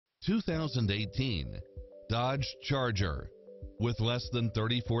2018 Dodge Charger. With less than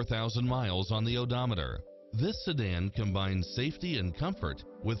 34,000 miles on the odometer, this sedan combines safety and comfort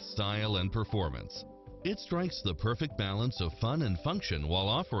with style and performance. It strikes the perfect balance of fun and function while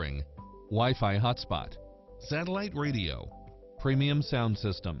offering Wi-Fi hotspot, satellite radio, premium sound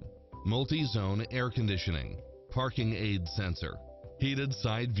system, multi-zone air conditioning, parking aid sensor, heated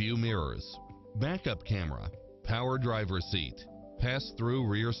side view mirrors, backup camera, power driver seat, pass-through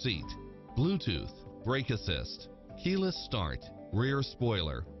rear seat, Bluetooth, brake assist, keyless start, rear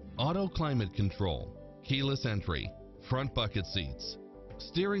spoiler, auto climate control, keyless entry, front bucket seats,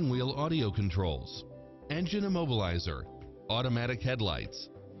 steering wheel audio controls, engine immobilizer, automatic headlights,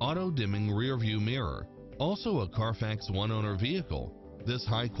 auto dimming rear view mirror. Also a Carfax one-owner vehicle, this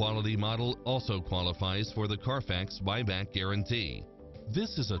high-quality model also qualifies for the Carfax buyback guarantee.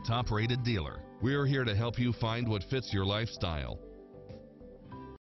 This is a top-rated dealer. We're here to help you find what fits your lifestyle.